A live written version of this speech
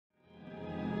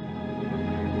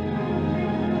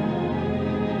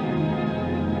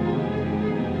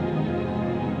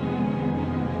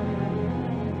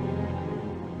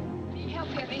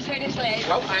Porfle.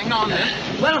 Well, hang on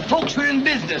then. Well, folks, we're in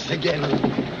business again.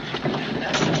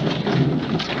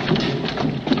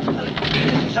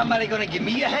 Somebody gonna give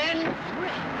me a hand?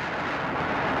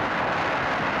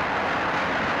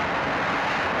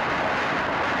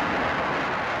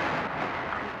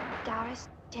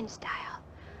 Style.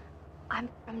 I'm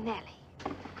from Nellie.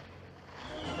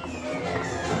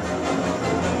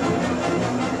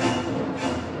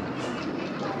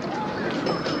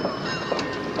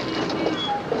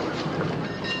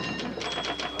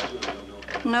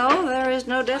 No, there is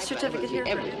no death certificate here.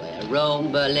 Everywhere.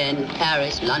 Rome, Berlin,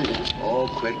 Paris, London. Oh,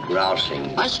 quit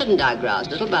grousing. Why shouldn't I grouse?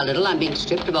 Little by little, I'm being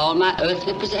stripped of all my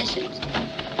earthly possessions.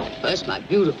 First, my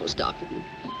beautiful stocking.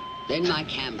 Then my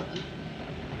camera.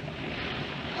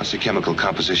 What's the chemical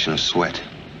composition of sweat?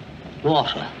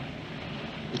 Water.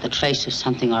 With a trace of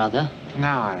something or other.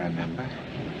 Now I remember.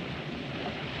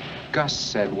 Gus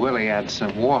said Willie had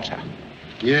some water.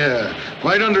 Yeah,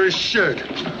 right under his shirt.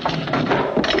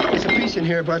 There's a piece in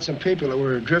here about some people that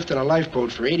were adrift on a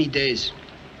lifeboat for 80 days.